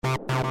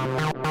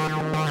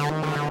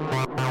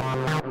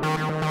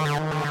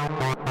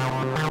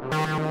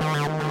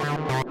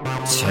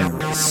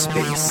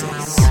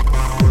TerraSpaces.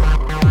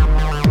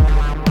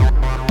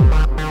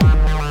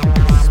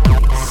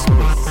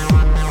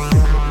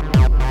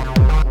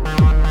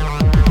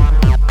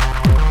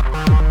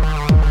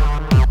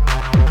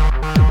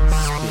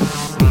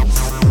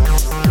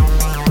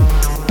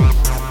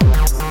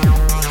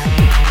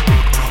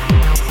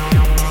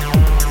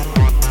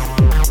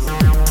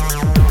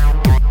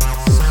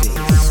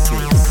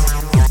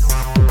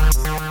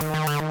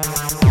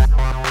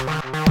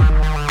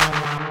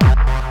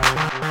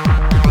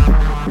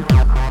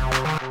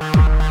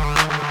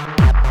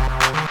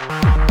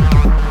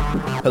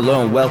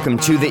 Hello and welcome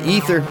to The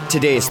Ether.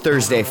 Today is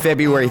Thursday,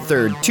 February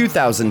 3rd,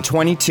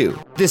 2022.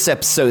 This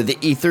episode of The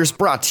Ether is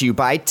brought to you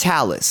by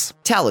Talus.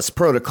 Talus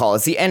Protocol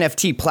is the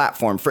NFT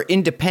platform for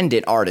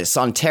independent artists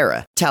on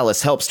Terra.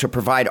 Talus helps to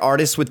provide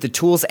artists with the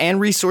tools and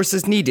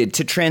resources needed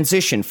to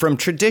transition from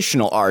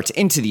traditional art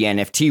into the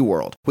NFT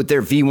world. With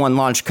their V1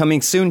 launch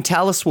coming soon,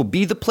 Talus will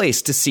be the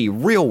place to see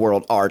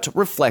real-world art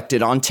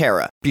reflected on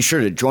Terra. Be sure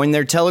to join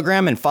their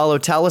Telegram and follow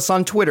Talus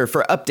on Twitter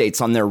for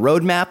updates on their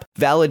roadmap,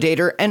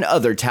 validator, and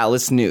other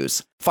Talus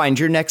news. Find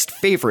your next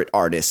favorite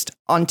artist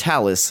on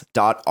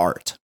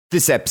talus.art.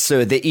 This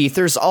episode of The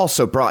Ether is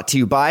also brought to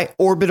you by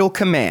Orbital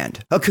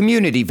Command, a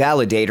community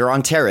validator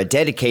on Terra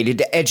dedicated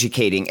to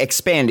educating,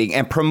 expanding,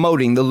 and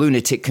promoting the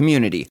lunatic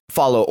community.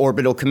 Follow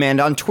Orbital Command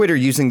on Twitter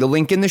using the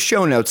link in the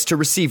show notes to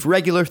receive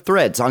regular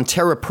threads on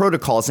Terra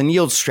protocols and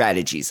yield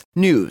strategies,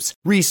 news,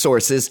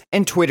 resources,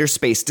 and Twitter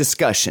space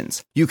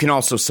discussions. You can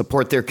also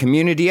support their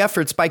community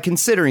efforts by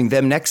considering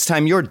them next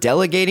time you're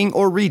delegating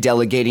or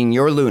redelegating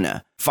your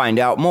Luna. Find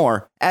out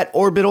more at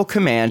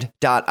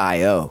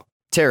orbitalcommand.io.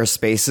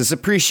 TerraSpaces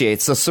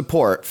appreciates the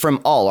support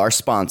from all our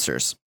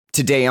sponsors.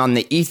 Today on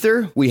The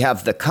Ether, we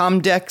have the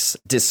Comdex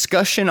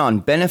discussion on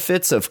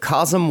benefits of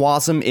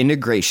CosmWasm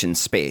integration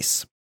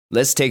space.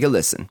 Let's take a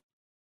listen.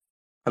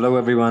 Hello,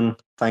 everyone.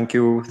 Thank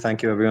you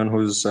everyone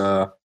who's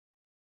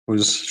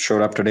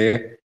showed up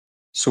today.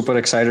 Super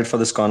excited for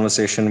this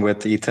conversation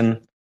with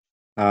Ethan.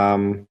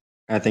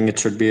 I think it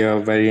should be a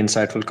very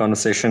insightful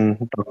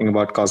conversation talking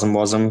about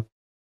CosmWasm.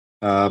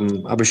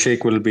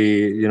 Abhishek will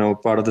be,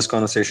 part of this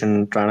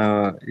conversation, trying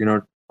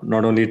to,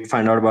 not only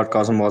find out about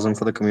CosmWasm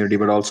for the community,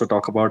 but also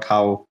talk about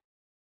how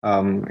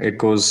it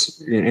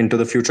goes into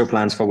the future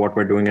plans for what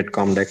we're doing at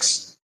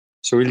Comdex.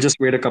 So we'll just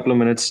wait a couple of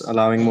minutes,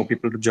 allowing more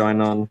people to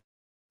join on,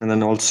 and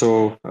then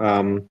also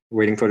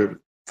waiting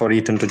for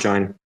Ethan to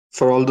join.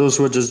 For all those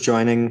who are just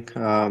joining,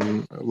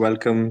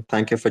 welcome.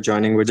 Thank you for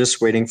joining. We're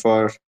just waiting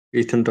for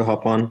Ethan to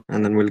hop on,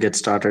 and then we'll get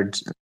started.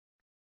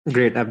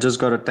 Great. I've just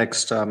got a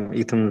text.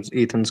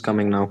 Ethan's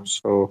coming now.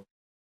 So,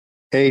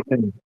 hey,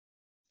 Ethan.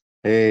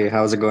 Hey,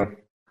 how's it going?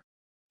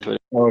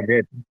 Oh,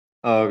 great.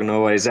 Oh,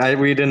 no worries.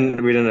 We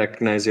didn't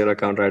recognize your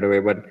account right away,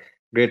 but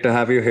great to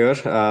have you here.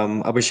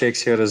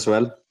 Abhishek's here as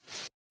well.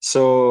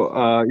 So,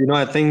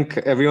 I think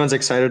everyone's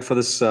excited for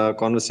this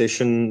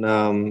conversation.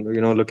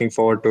 Looking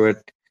forward to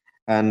it,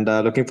 and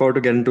looking forward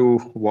to get into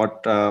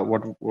what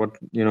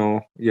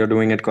you're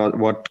doing at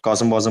what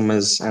CosmWasm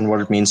is and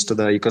what it means to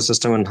the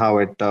ecosystem and how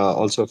it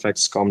also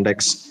affects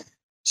Comdex.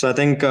 So I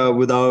think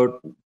without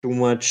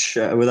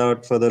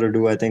further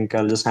ado, I think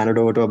I'll just hand it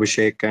over to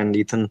Abhishek and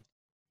Ethan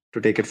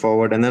to take it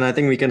forward, and then I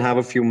think we can have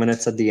a few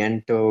minutes at the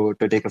end to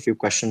take a few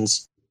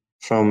questions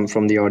from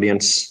the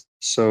audience.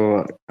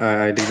 So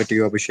I leave it to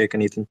you, Abhishek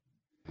and Ethan.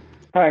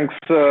 Thanks,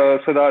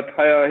 Siddharth.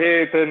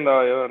 Hey, Ethan.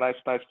 Nice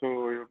to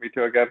meet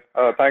you again.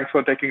 Thanks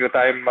for taking the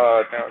time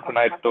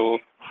tonight to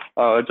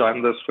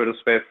join this Twitter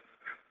space.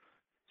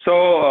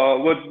 So,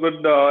 would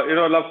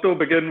love to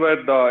begin with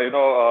we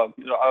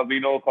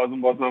know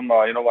CosmWasm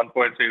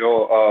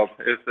 1.0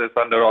 is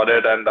under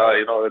audit, and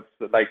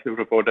it's like you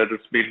reported,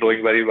 it's been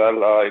doing very well.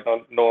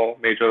 No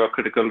major or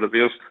critical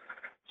reviews.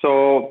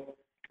 So,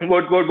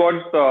 would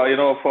want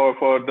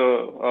for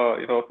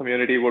the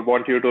community, would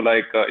want you to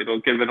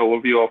give an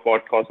overview of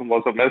what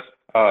CosmWasm is,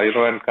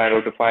 and kind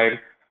of define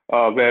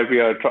what we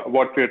are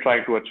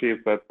trying to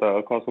achieve with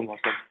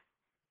CosmWasm.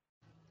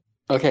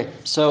 Okay,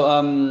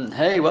 so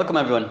hey, welcome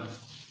everyone.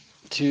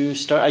 To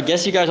start, I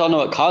guess you guys all know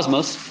what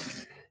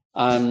Cosmos.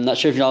 I'm not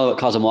sure if you all know what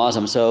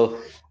CosmWasm. So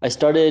I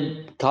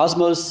started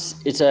Cosmos.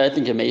 It's I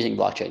think amazing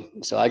blockchain.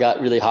 So I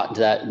got really hot into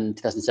that in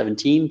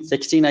 2017,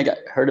 16. I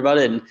heard about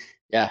it, and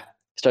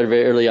started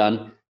very early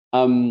on.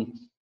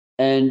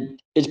 And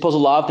it pulls a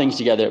lot of things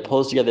together. It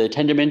pulls together the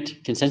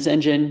Tendermint consensus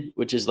engine,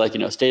 which is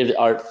state of the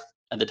art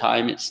at the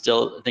time. It's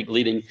still, I think,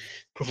 leading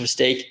proof of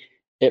stake.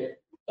 It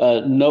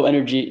low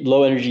energy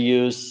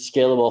use,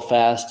 scalable,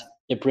 fast.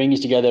 It brings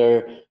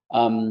together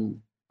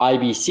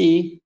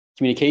IBC,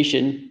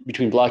 communication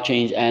between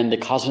blockchains, and the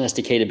Cosmos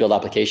SDK to build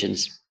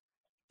applications.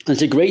 And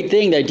it's a great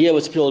thing. The idea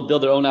was for people to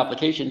build their own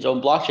applications,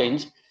 own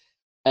blockchains,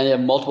 and they have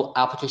multiple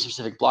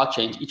application-specific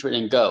blockchains, each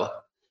written in Go.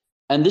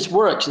 And this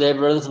works. They have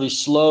relatively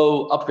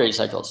slow upgrade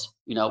cycles.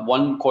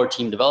 One core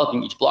team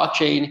developing each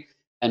blockchain,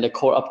 and a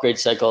core upgrade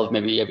cycle of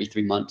maybe every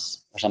 3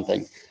 months or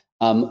something,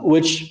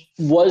 which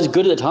was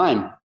good at the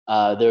time.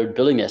 they're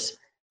building this.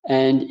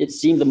 And it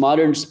seemed the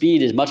modern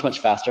speed is much, much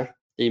faster.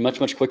 They much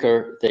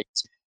quicker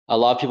things. A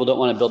lot of people don't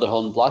want to build their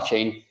own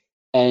blockchain.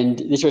 And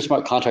this is where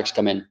smart contracts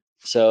come in.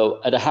 So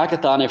at a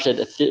hackathon, I've said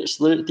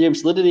Ethereum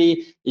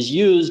Solidity is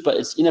used, but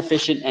it's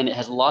inefficient and it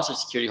has lots of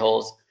security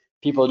holes.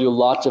 People do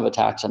lots of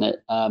attacks on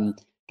it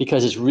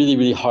because it's really,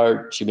 really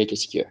hard to make it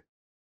secure.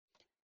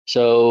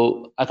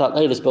 So I thought,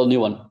 hey, let's build a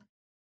new one.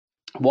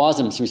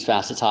 WASM seems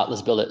fast, it's hot,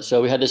 let's build it.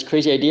 So we had this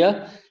crazy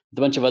idea with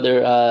a bunch of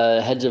other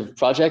heads of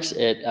projects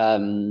at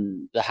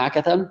the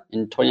hackathon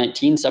in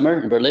 2019 summer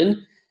in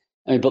Berlin.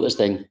 And we built this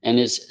thing. And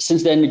it's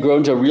since then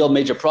grown to a real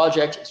major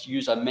project. It's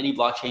used on many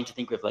blockchains. I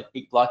think we have like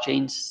 6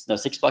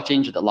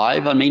 blockchains with it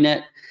live on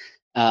mainnet.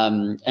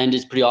 And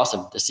it's pretty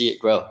awesome to see it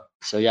grow.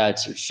 So yeah,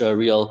 it's a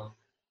real,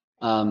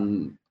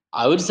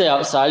 I would say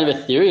outside of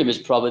Ethereum is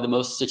probably the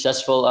most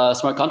successful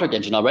smart contract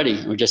engine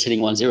already. We're just hitting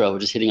 1.0. We're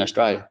just hitting our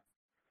stride.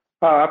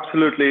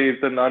 Absolutely,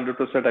 it's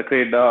 100%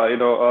 agreed.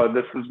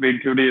 This has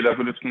been truly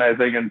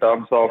revolutionizing in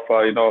terms of,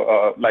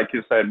 like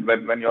you said,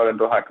 when you're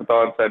into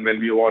hackathons and when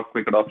we want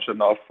quick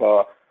adoption of,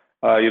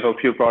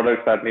 few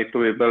products that need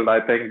to be built. I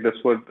think this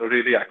would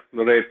really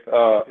accelerate,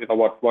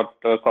 what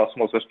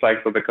Cosmos is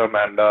trying to become,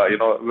 and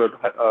would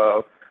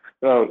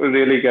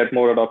really get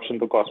more adoption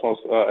to Cosmos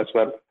as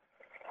well.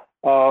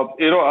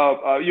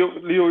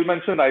 You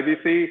mentioned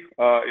IBC,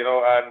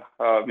 and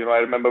I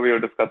remember we were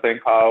discussing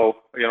how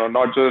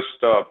not just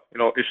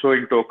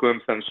issuing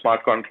tokens and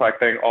smart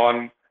contracting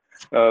on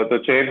the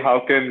chain.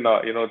 How can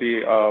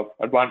the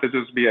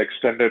advantages be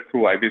extended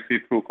through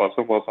IBC through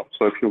CosmWasm?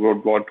 So if you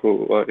would want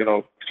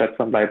to shed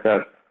some light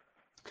there.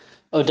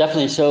 Oh,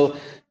 definitely. So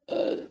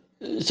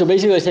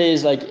basically what I say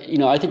is I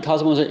think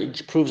Cosmos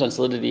improves on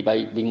Solidity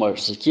by being more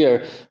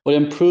secure. What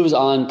improves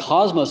on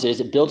Cosmos is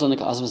it builds on the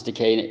Cosmos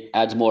decay and it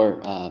adds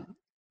more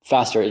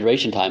faster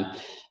iteration time.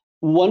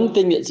 One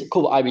thing that's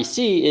cool about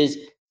IBC is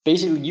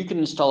basically you can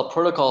install a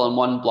protocol on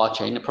one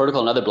blockchain, a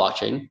protocol on another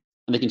blockchain,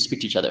 and they can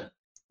speak to each other,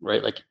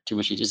 right? Like two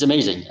machines. It's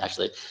amazing,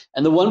 actually.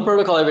 And the one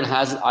protocol everyone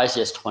has is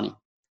ICS20,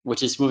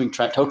 which is moving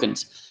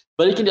tokens.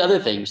 But it can do other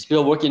things.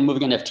 People working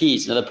moving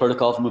NFTs, another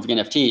protocol for moving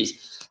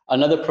NFTs.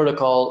 Another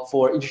protocol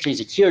for interchain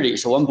security.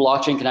 So one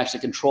blockchain can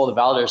actually control the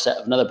validator set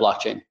of another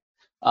blockchain.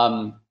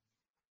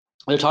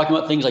 They're talking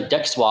about things like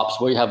DEX swaps,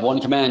 where you have one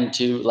command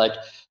to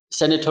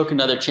send a token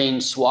to another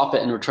chain, swap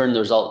it, and return the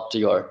result to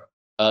your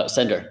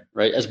sender,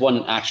 right, as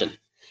one action.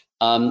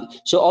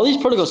 So all these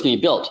protocols can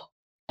be built,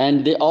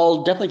 and they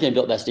all definitely can be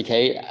built with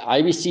SDK.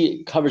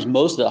 IBC covers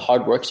most of the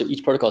hard work, so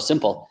each protocol is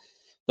simple.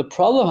 The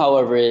problem,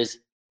 however, is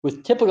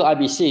with typical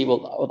IBC,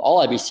 with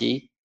all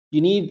IBC, you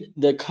need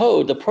the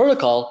code, the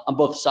protocol on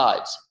both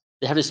sides.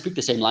 They have to speak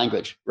the same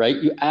language, right?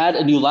 You add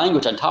a new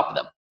language on top of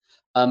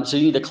them. So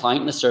you need the client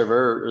and the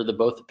server, or the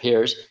both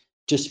pairs,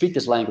 to speak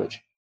this language.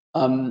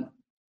 And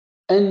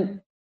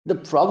the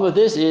problem with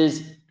this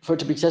is, for it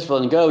to be successful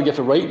in Go, you have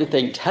to write the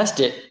thing, test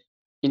it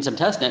in some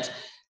test nets,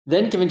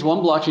 then convince one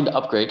blockchain to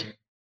upgrade,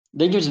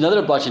 then convince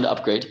another blockchain to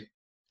upgrade,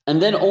 and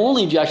then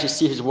only do you actually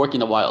see if it's working in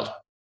the wild.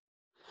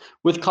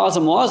 With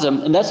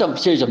CosmWasm, and that's a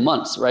series of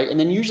months, right? And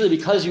then usually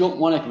because you don't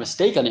want to make a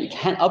mistake on it, you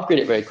can't upgrade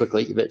it very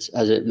quickly if it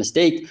has a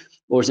mistake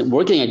or isn't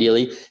working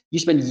ideally. You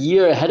spend a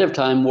year ahead of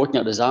time working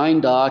out design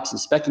docs and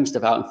speccing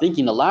stuff out and thinking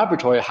in the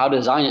laboratory how to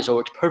design it so it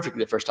works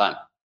perfectly the first time.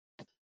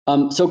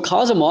 So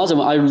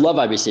CosmWasm, I love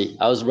IBC.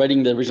 I was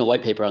writing the original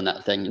white paper on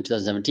that thing in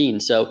 2017.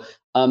 So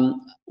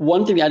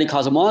one thing we added in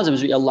CosmWasm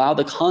is we allow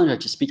the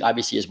contract to speak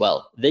IBC as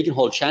well. They can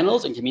hold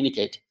channels and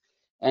communicate.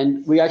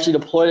 And we actually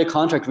deployed a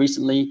contract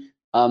recently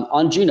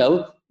on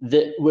Juno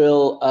that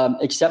will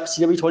accept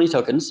CW20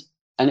 tokens,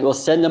 and it will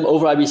send them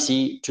over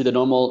IBC to the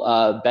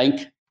normal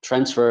bank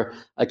transfer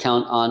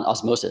account on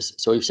Osmosis.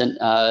 So we've sent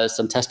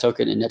some test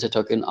token and Neta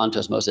token onto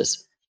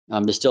Osmosis.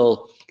 They're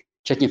still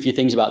checking a few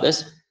things about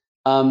this.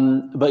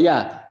 But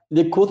yeah,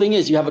 the cool thing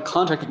is you have a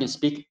contract that can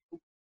speak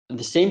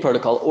the same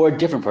protocol or a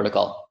different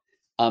protocol.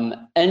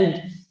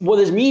 And what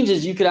this means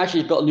is you could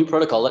actually build a new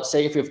protocol. Let's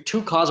say if we have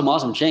two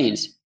CosmWasm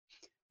chains,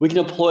 we can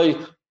deploy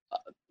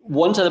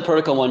one side of the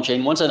protocol, one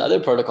chain, one side of the other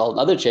protocol,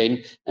 another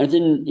chain, and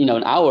within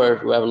an hour,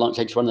 however long it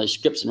takes to run those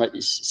scripts and write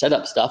these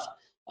setup stuff,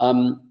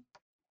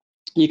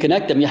 you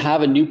connect them, you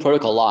have a new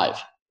protocol live.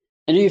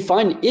 And if you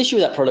find an issue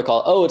with that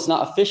protocol, oh, it's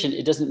not efficient,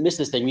 it doesn't miss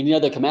this thing, we need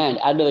another command,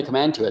 add another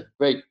command to it,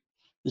 great.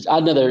 Just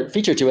add another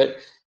feature to it.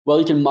 Well,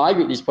 you can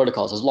migrate these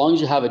protocols. As long as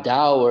you have a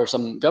DAO or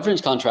some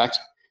governance contract,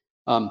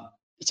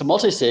 it's a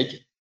multi-sig,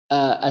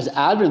 as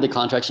admin of the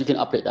contracts, you can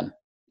update them.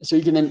 So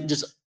you can then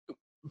just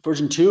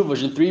version 2,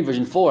 version 3,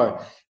 version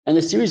 4. And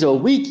the series of a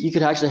week, you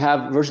could actually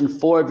have version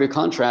 4 of your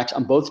contracts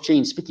on both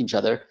chains speaking to each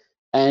other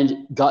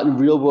and gotten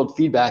real world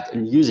feedback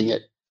and using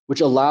it, which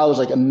allows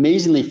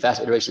amazingly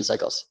fast iteration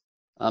cycles.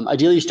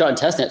 Ideally, you start on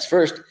testnets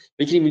first,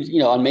 but you can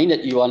even, on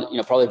mainnet, you want,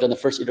 probably have done the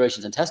first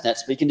iterations in testnets,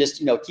 but you can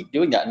just, keep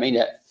doing that in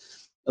mainnet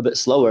a bit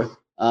slower.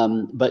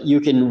 But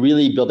you can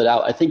really build it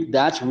out. I think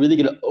that's really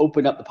going to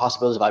open up the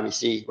possibilities of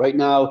IBC. Right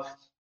now,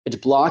 it's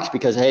blocked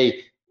because,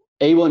 hey,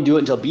 A won't do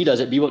it until B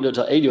does it, B won't do it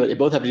until A do it. They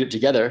both have to do it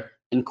together.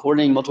 And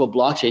coordinating multiple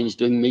blockchains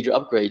doing major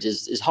upgrades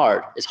is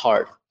hard. It's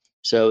hard.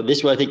 So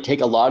this will, I think,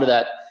 take a lot of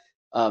that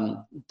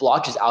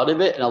blockages out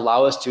of it and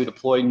allow us to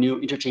deploy new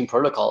interchain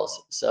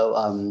protocols. So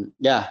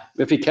yeah,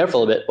 we have to be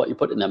careful a bit what you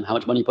put in them, how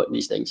much money you put in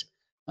these things.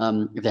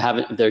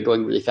 If they're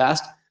going really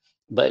fast,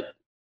 but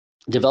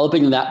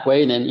developing them that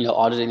way and then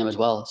auditing them as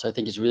well. So I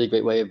think it's a really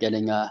great way of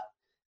getting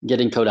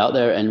code out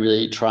there and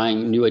really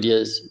trying new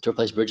ideas to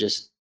replace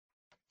bridges.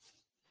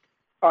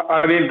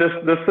 I mean, this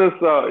is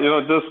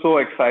just so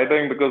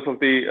exciting because of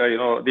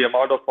the the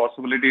amount of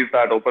possibilities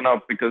that open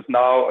up. Because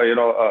now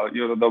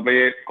the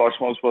way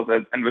Cosmos was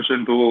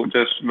envisioned to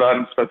just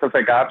run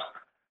specific apps,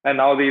 and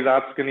now these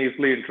apps can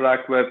easily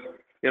interact with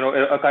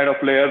a kind of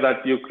layer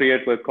that you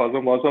create with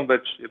CosmWasm,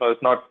 which is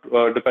not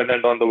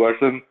dependent on the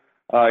version,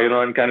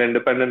 and can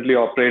independently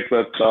operate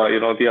with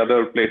the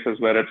other places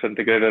where it's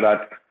integrated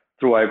at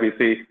through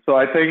IBC. So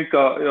I think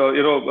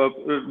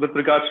with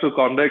regards to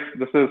Comdex,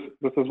 this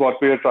is what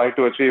we are trying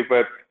to achieve.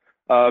 With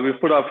we've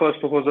put our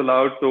first proposal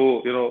out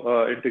to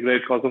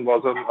integrate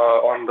CosmWasm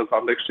on the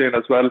Comdex chain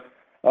as well,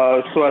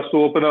 so as to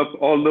open up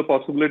all the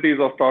possibilities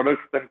of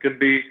products that can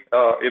be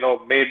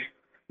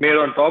made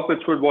on top,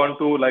 which would want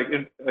to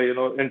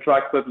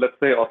interact with, let's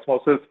say,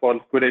 osmosis for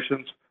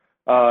liquidations,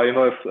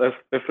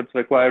 if it's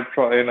required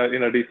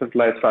in a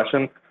decentralized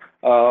fashion.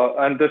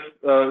 And this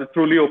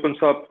truly opens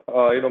up,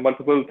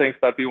 multiple things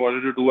that we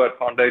wanted to do at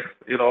Comdex,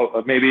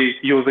 maybe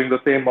using the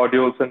same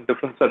modules in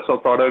different sets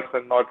of products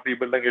and not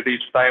rebuilding it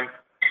each time,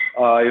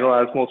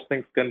 as most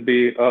things can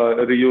be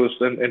reused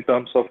in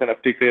terms of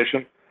NFT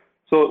creation.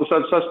 So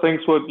such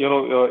things would,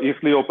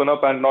 easily open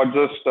up, and not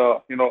just,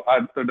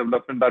 add the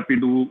development that we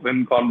do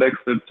in Comdex.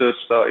 It's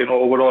just,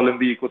 overall in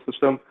the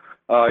ecosystem.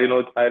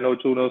 I know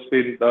Juno's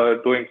been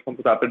doing some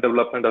rapid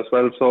development as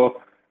well.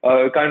 So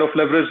kind of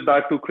leverage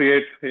that to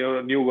create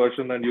new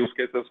version and use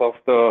cases of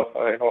the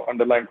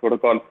underlying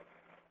protocol.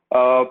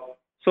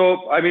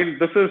 So I mean,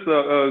 this is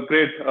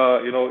great,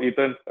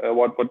 Ethan,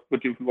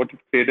 what you've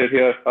created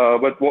here.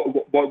 But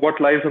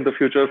what lies in the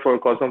future for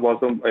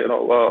CosmWasm?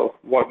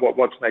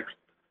 What's next?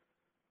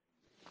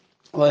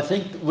 Well, I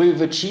think we've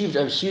achieved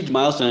a huge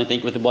milestone, I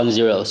think, with the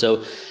 1.0.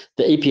 So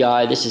the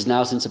API, this is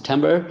now since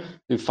September.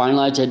 We've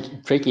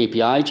finalized breaking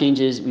API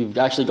changes. We've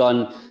actually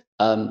gone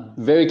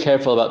very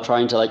careful about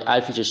trying to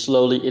add features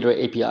slowly, iterate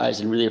APIs,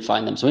 and really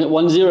refine them. So at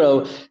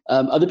 1.0,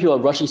 other people are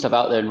rushing stuff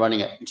out there and running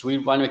it. So we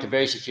want to make a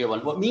very secure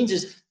one. What it means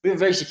is we have a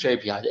very secure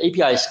API. The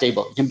API is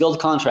stable. You can build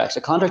contracts.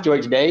 A contract you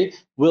write today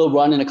will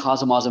run in a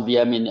CosmWasm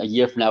VM in a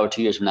year from now or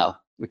 2 years from now.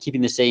 We're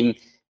keeping the same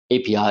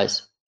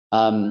APIs.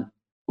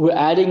 We're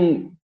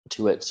adding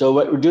to it. So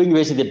what we're doing,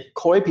 basically, the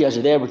core APIs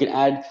are there. We can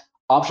add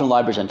optional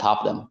libraries on top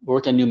of them. We're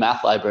working on new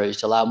math libraries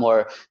to allow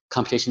more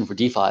computation for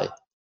DeFi,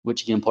 which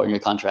you can import in your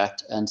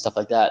contract and stuff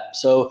like that.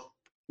 So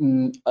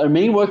our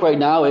main work right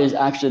now is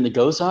actually in the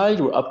Go side.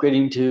 We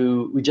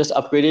just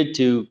upgraded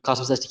to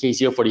Cosmos SDK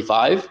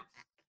 0.45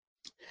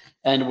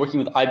 and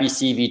working with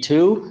IBC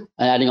v2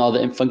 and adding all the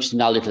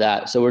functionality for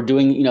that. So we're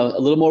doing a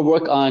little more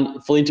work on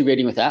fully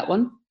integrating with that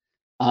one,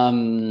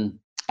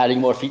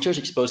 adding more features,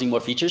 exposing more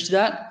features to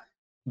that.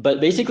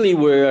 But basically,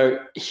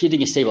 we're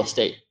hitting a stable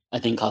state, I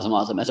think,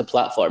 CosmWasm as a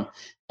platform.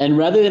 And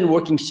rather than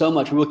working so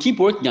much, we will keep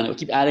working on it. We'll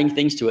keep adding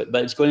things to it,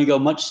 but it's going to go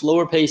much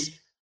slower pace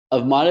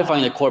of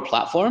modifying the core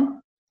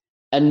platform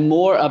and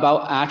more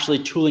about actually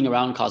tooling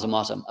around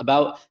CosmWasm,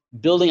 about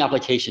building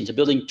applications,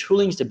 building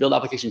toolings to build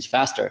applications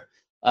faster,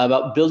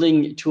 about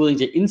building tooling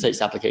to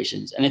insights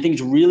applications. And I think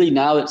it's really,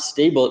 now it's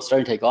stable, it's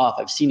starting to take off.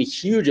 I've seen a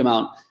huge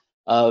amount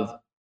of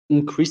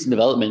increase in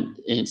development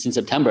since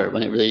September,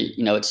 when it really,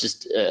 it's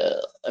just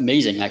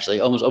amazing, actually,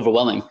 almost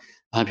overwhelming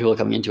how people are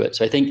coming into it.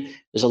 So I think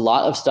there's a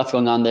lot of stuff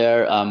going on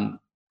there,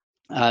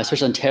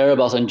 especially on Terra,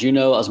 but also on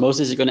Juno.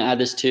 Osmosis is going to add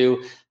this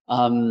too.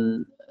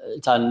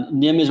 It's on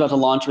NIM is about to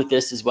launch with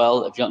this as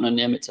well. If you don't know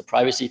NIM, it's a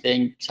privacy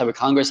thing. Cyber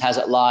Congress has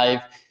it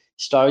live.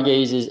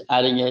 Stargaze is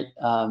adding it.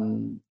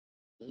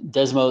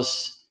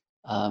 Desmos,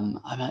 I'm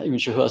not even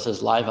sure who else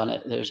has live on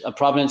it. There's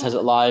Provenance has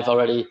it live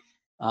already.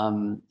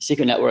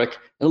 Secret Network,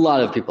 and a lot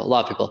of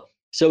people.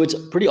 So it's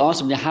pretty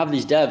awesome to have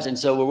these devs. And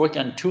so we're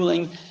working on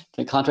tooling to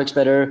make contracts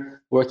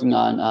better, working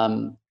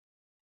on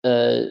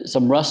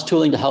some Rust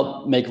tooling to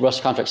help make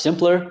Rust contracts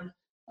simpler,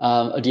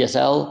 a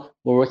DSL.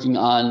 We're working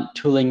on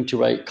tooling to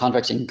write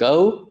contracts in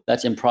Go.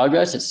 That's in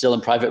progress. It's still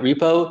in private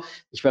repo,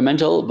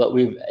 experimental, but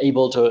we're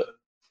able to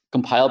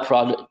compile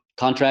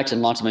contracts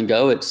and launch them in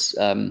Go. It's,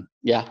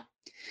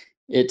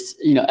 it's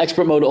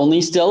expert mode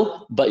only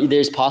still, but it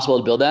is possible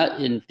to build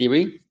that in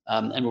theory.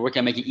 And we're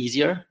working on making it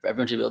easier for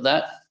everyone to build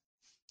that.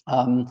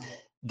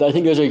 But I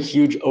think there's a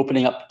huge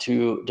opening up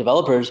to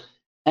developers,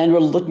 and we're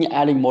looking at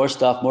adding more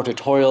stuff, more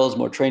tutorials,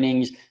 more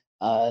trainings,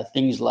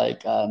 things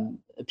like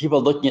people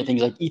are looking at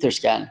things like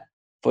Etherscan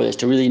for this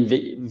to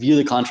really view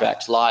the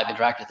contracts live,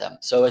 interact with them.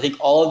 So I think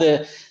all of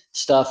the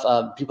stuff,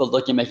 people are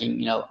looking at making,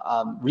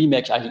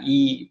 Remix,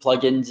 IDE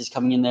plugins is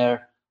coming in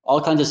there,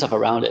 all kinds of stuff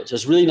around it. So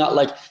it's really not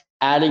like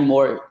adding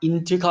more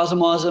into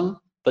CosmWasm,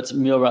 but it's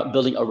more about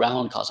building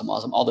around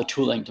CosmWasm, all the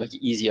tooling to make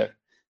it easier.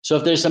 So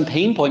if there's some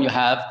pain point you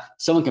have,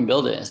 someone can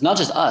build it. It's not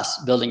just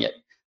us building it.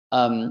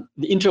 The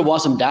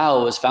InterWasm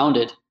DAO was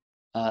founded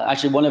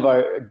Actually, one of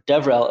our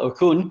DevRel,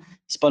 Okun,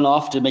 spun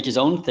off to make his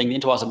own thing, the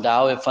InterWasm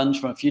DAO. It funds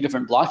from a few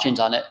different blockchains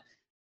on it.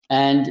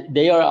 And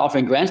they are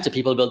offering grants to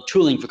people to build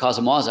tooling for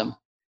CosmWasm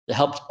that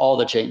helps all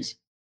the chains.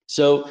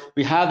 So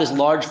we have this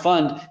large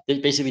fund that's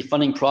basically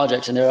funding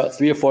projects, and there are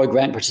 3 or 4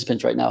 grant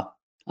participants right now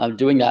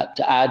doing that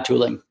to add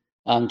tooling,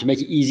 to make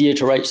it easier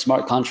to write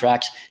smart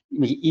contracts,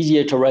 make it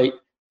easier to write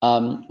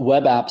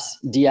web apps,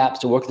 DApps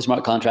to work with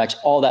smart contracts.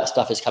 All that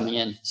stuff is coming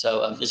in.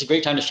 So it's a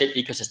great time to shape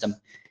the ecosystem.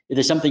 If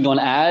there's something you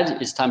want to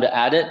add, it's time to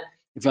add it.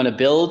 If you want to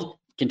build,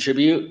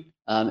 contribute,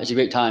 it's a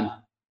great time.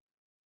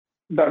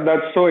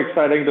 That's so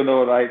exciting to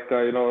know, like,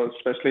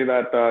 especially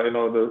that,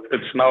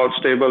 it's now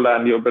stable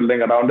and you're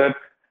building around it.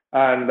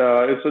 And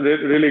it's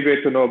really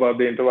great to know about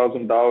the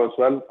InterWasm DAO as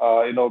well.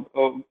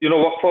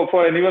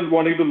 For anyone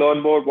wanting to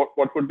learn more,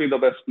 what would be the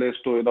best place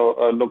to,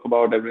 look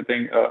about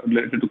everything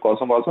related to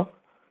CosmWasm?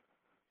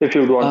 If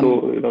you would want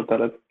to,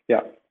 tell it.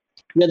 Yeah.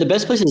 Yeah, the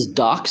best place is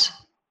docs.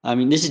 I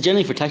mean, this is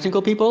generally for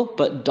technical people,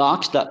 but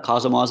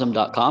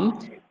docs.cosmwasm.com.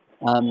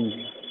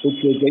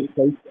 It's a great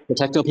place for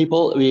technical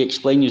people. We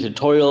explain your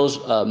tutorials,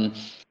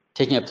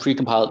 taking a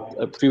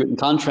pre-written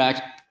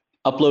contract,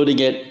 uploading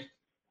it,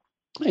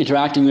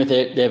 interacting with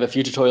it. They have a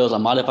few tutorials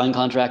on modifying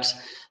contracts,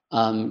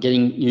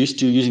 getting used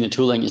to using the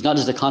tooling. It's not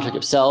just the contract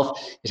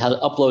itself, it's how to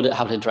upload it,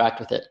 how to interact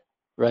with it,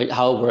 right?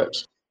 How it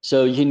works.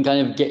 So you can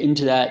kind of get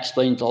into that,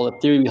 explain all the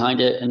theory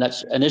behind it, and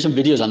there's some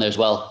videos on there as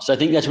well. So I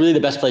think that's really the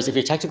best place. If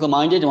you're technical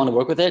minded and want to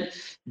work with it,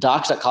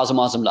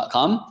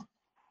 docs.cosmwasm.com.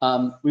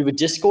 We have a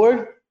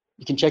Discord.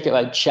 You can check it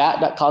out,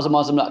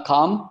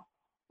 chat.cosmwasm.com.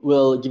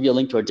 We'll give you a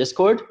link to our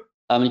Discord.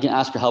 You can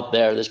ask for help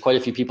there. There's quite a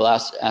few people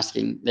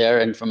asking there,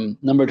 and from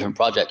a number of different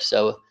projects.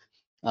 So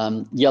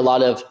a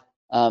lot of,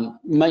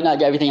 you might not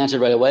get everything answered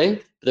right away,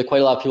 but there are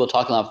quite a lot of people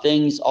talking a lot of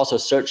things. Also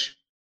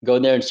go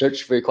in there and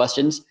search for your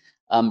questions.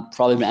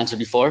 Probably been answered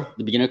before,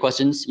 the beginner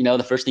questions,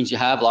 the first things you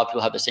have, a lot of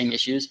people have the same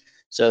issues.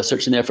 So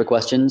search in there for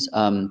questions.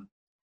 I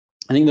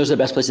think those are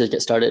the best places to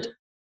get started.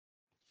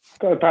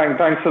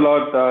 Thanks a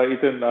lot,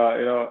 Ethan.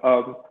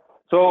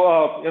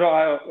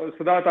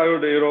 Siddharth, I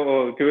would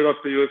give it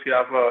up to you if you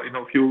have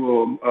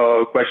few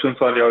questions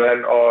on your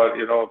end, or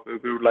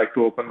if you would like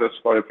to open this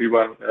for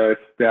everyone if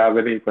they have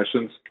any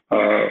questions,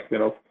 for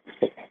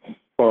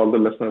all the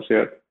listeners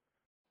here.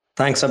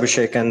 Thanks,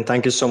 Abhishek, and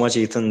thank you so much,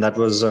 Ethan. That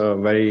was a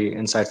very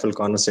insightful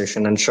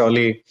conversation, and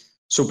surely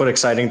super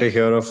exciting to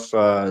hear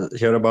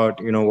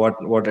about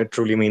what it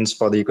truly means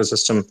for the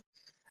ecosystem.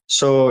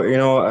 So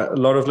a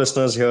lot of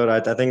listeners here. I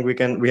think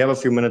we have a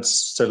few minutes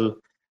still.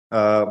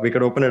 We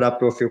could open it up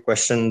to a few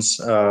questions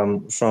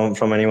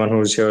from anyone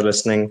who's here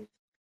listening.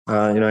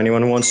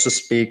 Anyone who wants to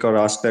speak or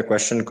ask their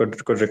question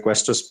could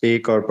request to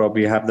speak, or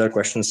probably have their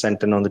questions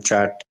sent in on the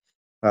chat,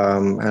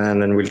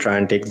 and then we'll try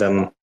and take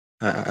them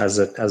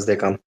as they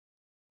come.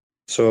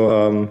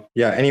 So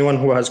anyone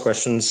who has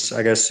questions,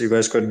 I guess you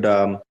guys could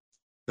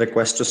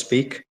request to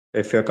speak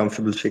if you're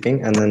comfortable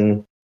speaking, and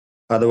then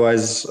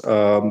otherwise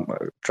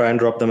try and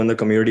drop them in the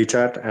community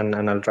chat, and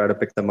I'll try to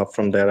pick them up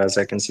from there as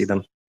I can see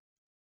them.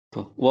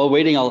 Cool. While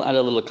waiting, I'll add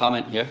a little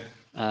comment here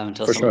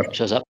until someone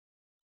shows up.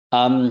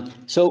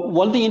 So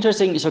one thing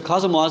interesting, so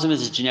CosmWasm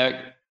is a generic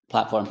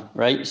platform,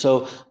 right?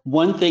 So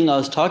one thing I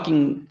was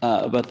talking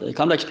about the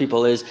Comdex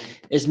people is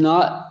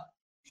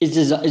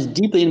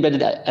deeply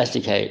embedded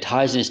SDK. It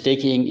ties into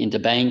staking, into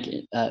bank,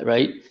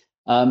 right?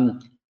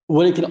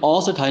 What it can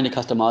also tie into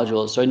custom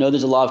modules. So I know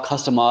there's a lot of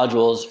custom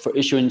modules for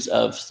issuance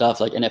of stuff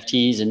like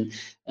NFTs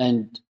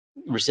and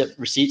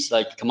receipts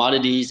like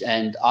commodities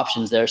and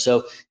options there.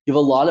 So you have a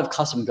lot of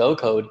custom Go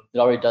code that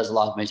already does a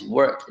lot of amazing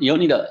work. You don't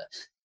need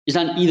it's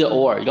not an either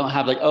or. You don't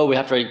have like, we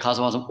have to write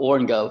CosmWasm or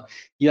in Go.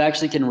 You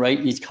actually can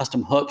write these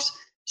custom hooks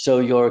so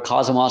your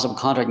CosmWasm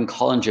contract can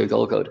call into your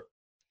Go code.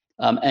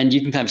 And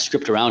you can kind of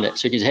script around it.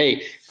 So you can say,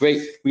 hey,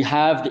 great, we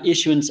have the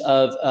issuance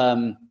of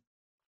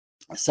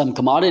some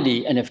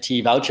commodity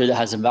NFT voucher that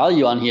has some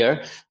value on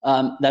here.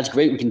 That's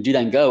great, we can do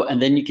that in Go.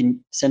 And then you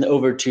can send it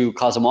over to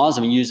CosmWasm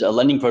and use a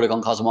lending protocol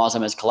in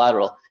CosmWasm as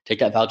collateral. Take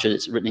that voucher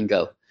that's written in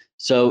Go.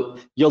 So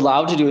you're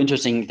allowed to do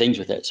interesting things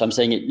with it. So I'm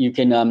saying you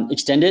can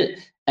extend it,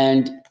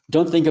 and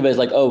don't think of it as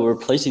like, we're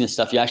replacing this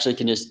stuff. You actually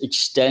can just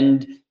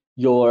extend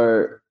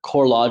your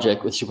core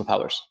logic with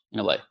superpowers in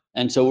a way.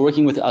 And so we're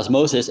working with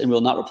Osmosis, and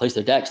we'll not replace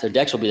their DEX. Their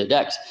DEX will be their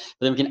DEX,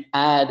 but then we can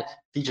add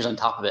features on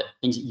top of it,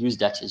 things that use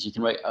DEXs. You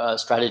can write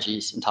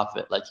strategies on top of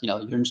it, like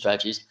urine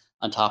strategies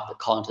on top that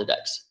call into the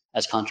DEX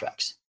as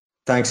contracts.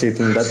 Thanks,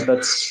 Ethan.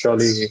 That's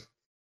surely,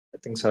 I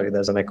think, sorry,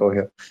 there's an echo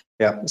here.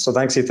 Yeah, so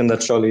thanks, Ethan.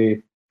 That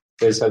surely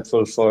is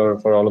helpful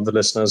for all of the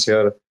listeners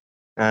here.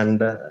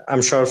 And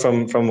I'm sure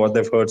from what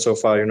they've heard so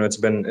far,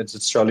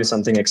 it's surely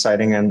something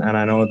exciting, and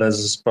I know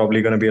there's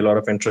probably going to be a lot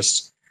of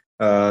interest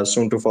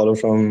soon to follow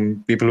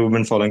from people who've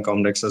been following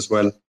Comdex as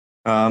well.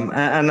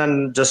 And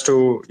then just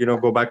to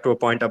go back to a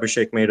point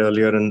Abhishek made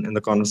earlier in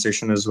the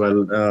conversation as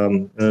well,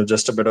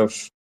 just a bit of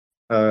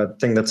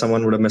thing that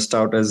someone would have missed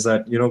out is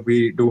that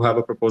we do have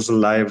a proposal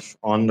live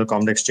on the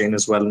Comdex chain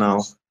as well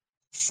now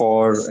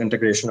for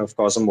integration of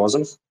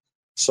CosmWasm.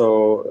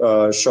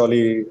 So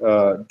surely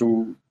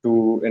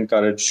do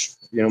encourage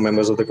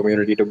members of the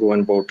community to go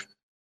and vote.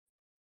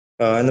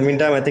 In the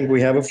meantime, I think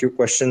we have a few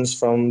questions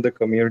from the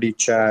community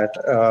chat.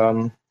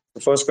 The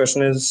first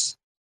question is,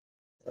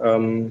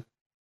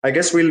 I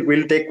guess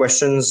we'll take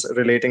questions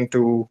relating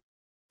to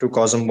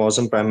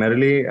CosmWasm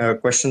primarily.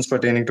 Questions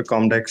pertaining to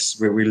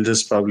Comdex, we'll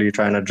just probably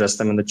try and address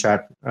them in the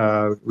chat.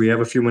 We have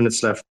a few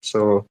minutes left,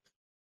 so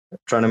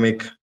trying to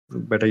make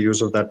better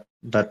use of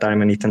that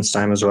time and Ethan's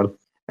time as well.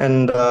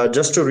 And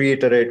just to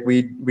reiterate,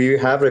 we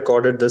have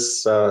recorded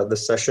this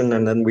session,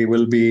 and then we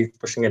will be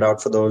pushing it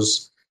out for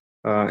those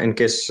in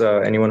case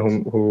anyone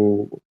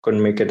who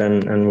couldn't make it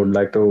and would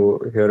like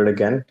to hear it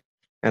again.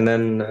 And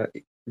then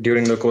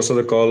during the course of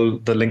the call,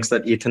 the links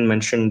that Ethan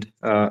mentioned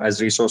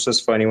as resources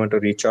for anyone to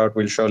reach out,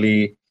 we'll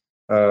surely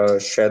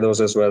share those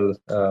as well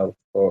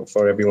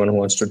for everyone who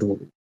wants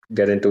to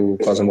get into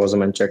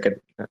CosmWasm and check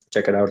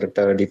it out at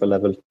a deeper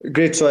level.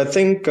 Great. So I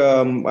think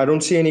I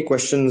don't see any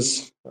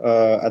questions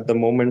at the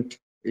moment.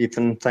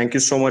 Ethan, thank you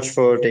so much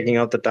for taking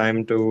out the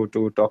time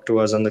to talk to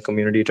us and the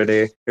community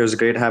today. It was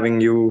great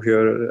having you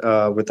here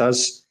with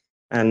us.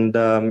 And,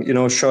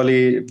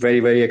 surely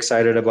very, very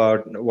excited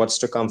about what's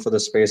to come for the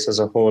space as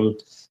a whole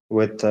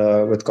with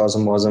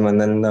CosmWasm, and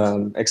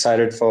then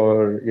excited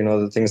for,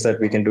 the things that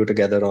we can do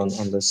together on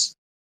this.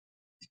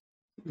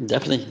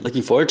 Definitely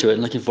looking forward to it,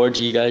 and looking forward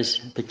to you guys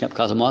picking up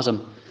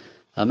CosmWasm.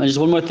 And just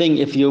one more thing,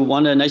 if you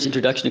want a nice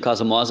introduction to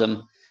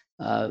CosmWasm,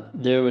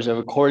 there was a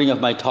recording of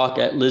my talk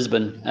at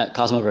Lisbon at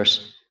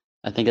Cosmoverse.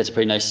 I think that's a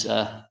pretty nice,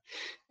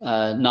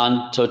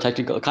 non so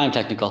technical, kind of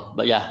technical,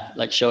 but yeah,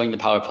 like showing the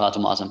power of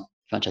CosmWasm.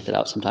 If you want to check that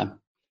out sometime.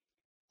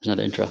 There's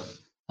another intro.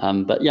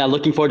 But yeah,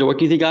 looking forward to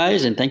working with you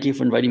guys, and thank you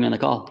for inviting me on the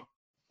call.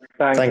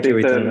 Thank you,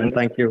 Ethan, and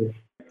thank you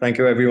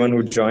everyone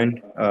who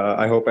joined.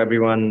 I hope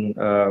everyone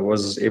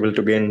was able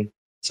to gain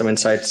some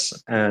insights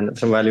and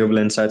some valuable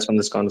insights from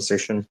this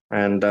conversation,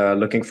 and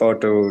looking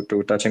forward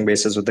to touching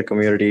bases with the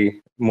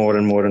community more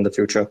and more in the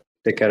future.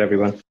 Take care,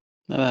 everyone.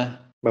 Bye-bye.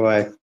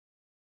 Bye-bye.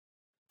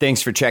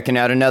 Thanks for checking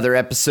out another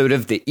episode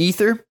of The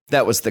Ether.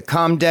 That was the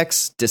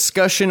Comdex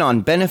discussion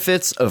on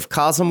benefits of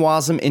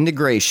CosmWasm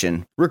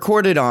integration,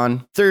 recorded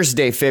on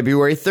Thursday,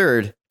 February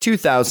 3rd,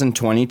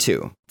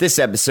 2022. This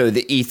episode of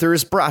The Ether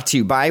is brought to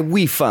you by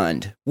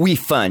WeFund.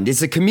 WeFund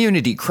is a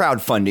community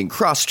crowdfunding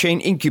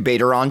cross-chain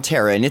incubator on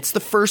Terra, and it's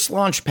the first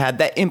launchpad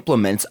that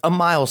implements a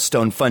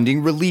milestone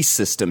funding release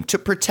system to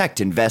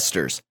protect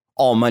investors.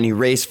 All money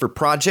raised for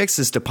projects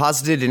is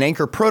deposited in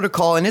Anchor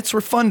Protocol, and it's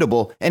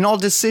refundable, and all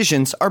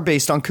decisions are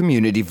based on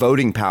community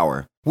voting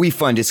power.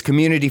 WeFund is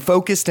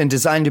community-focused and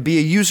designed to be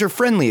a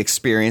user-friendly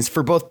experience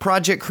for both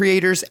project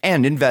creators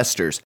and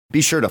investors.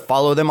 Be sure to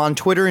follow them on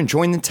Twitter and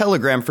join the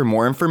Telegram for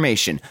more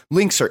information.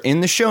 Links are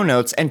in the show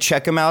notes, and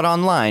check them out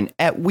online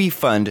at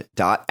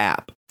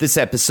wefund.app. This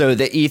episode of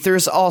The Ether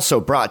is also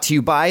brought to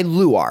you by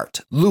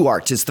Luart.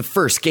 Luart is the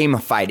first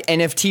gamified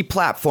NFT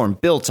platform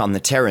built on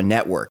the Terra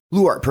network.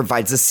 Luart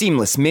provides a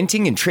seamless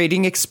minting and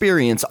trading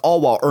experience,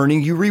 all while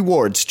earning you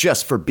rewards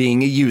just for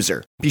being a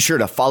user. Be sure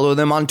to follow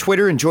them on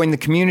Twitter and join the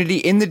community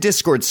in the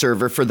Discord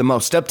server for the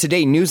most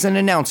up-to-date news and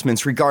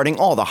announcements regarding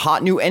all the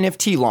hot new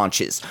NFT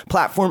launches,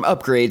 platform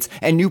upgrades,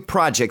 and new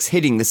projects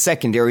hitting the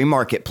secondary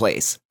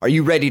marketplace. Are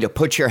you ready to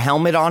put your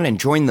helmet on and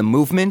join the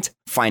movement?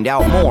 Find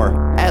out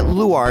more at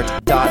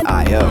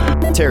luart.io.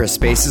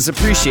 TerraSpaces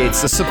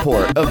appreciates the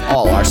support of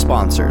all our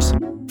sponsors.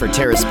 For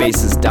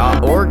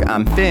TerraSpaces.org,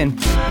 I'm Finn.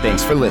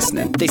 Thanks for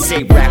listening. They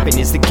say rapping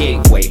is the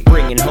gateway,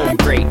 bringing home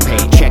great pay.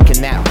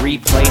 Checking that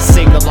replay,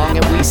 sing along,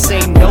 and we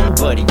say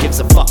nobody gives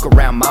a fuck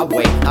around my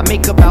way. I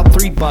make about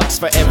 $3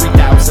 for every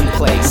 1,000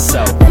 plays,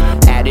 so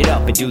add it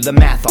up and do the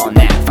math on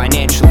that.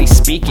 Financially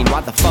speaking,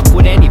 why the fuck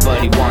would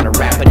anybody want to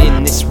rap? But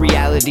in this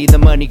reality, the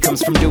money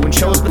comes from doing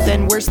shows. But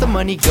then where's the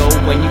money go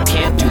when you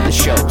can't do the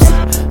shows?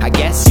 I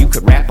guess you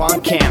could rap on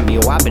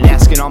Cameo. I've been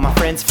asking all my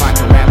friends if I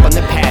can rap on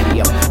the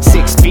patio.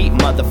 6 feet,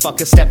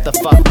 motherfucker, step the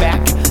fuck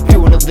back.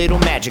 Doing a little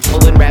magic,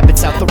 pulling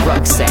rabbits out the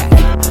rucksack.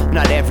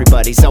 Not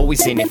everybody's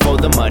always in it for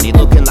the money.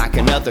 Looking like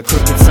another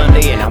crooked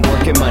Sunday, and I'm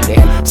working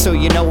Monday. So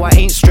you know I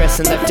ain't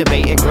stressing, left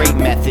debating great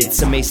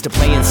methods. Amazed to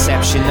play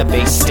Inception, the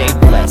base stay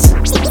blessed.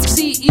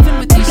 See, even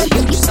with these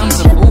huge sums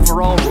of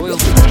overall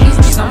royalties,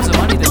 huge sums of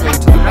money that go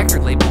to the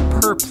record label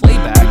per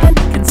playback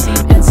can seem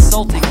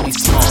insultingly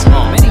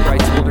small. Many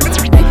rights holders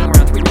are making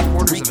around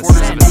 3/4 of a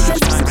cent each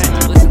time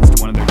someone listens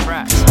to one of their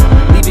tracks,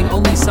 leaving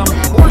only some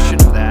portion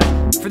of that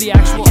for the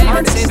actual artist. Can't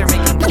even say they're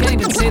making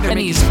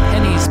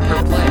pennies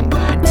per play.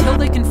 Until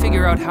they can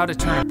figure out how to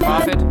turn a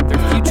profit, their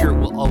future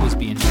will always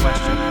be in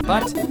question.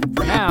 But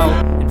for now,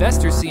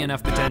 investors see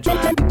enough potential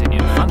to continue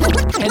to fund them.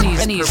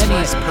 Pennies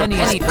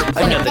per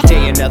play. Another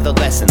day, another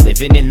lesson.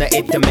 Living in the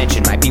 8th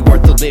dimension might be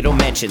worth a little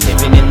mention.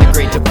 Living in the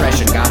Great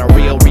Depression, got a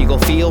real regal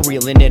feel.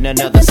 Reeling in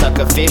another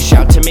sucker fish,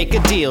 out to make a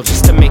deal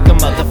just to make a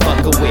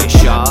motherfucker wish.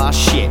 Aw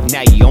shit,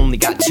 now you only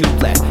got 2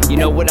 left. You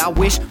know what I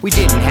wish? We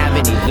didn't have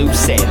any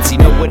loose ends. You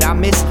know what I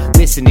miss?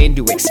 Listening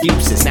to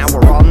excuses. Now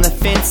we're on the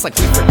fence like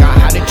we forgot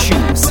how to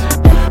choose.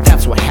 That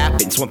that's what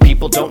happens when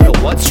people don't know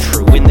what's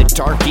true. In the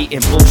dark,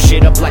 eating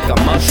bullshit up like a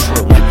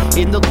mushroom.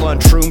 In the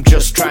lunchroom,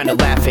 just trying to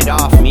laugh it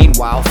off.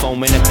 Meanwhile,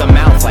 foaming at the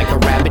mouth like a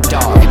rabid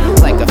dog.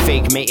 Like a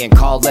fake mating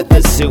call at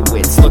the zoo.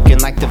 It's looking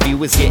like the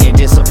view is getting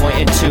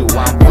disappointed too.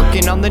 I'm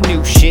working on the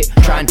new shit,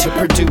 trying to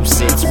produce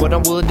it. It's what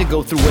I'm willing to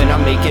go through when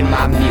I'm making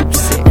my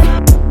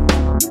music.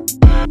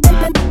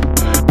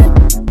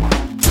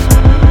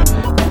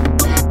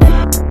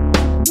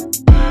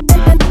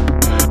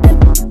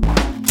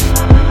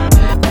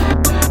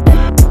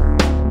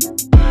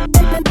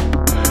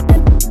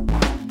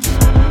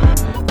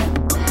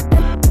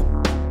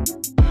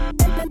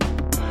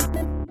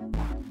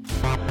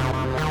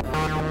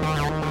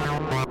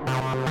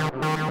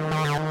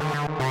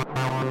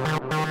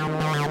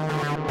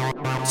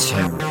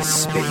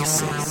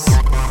 TerraSpaces.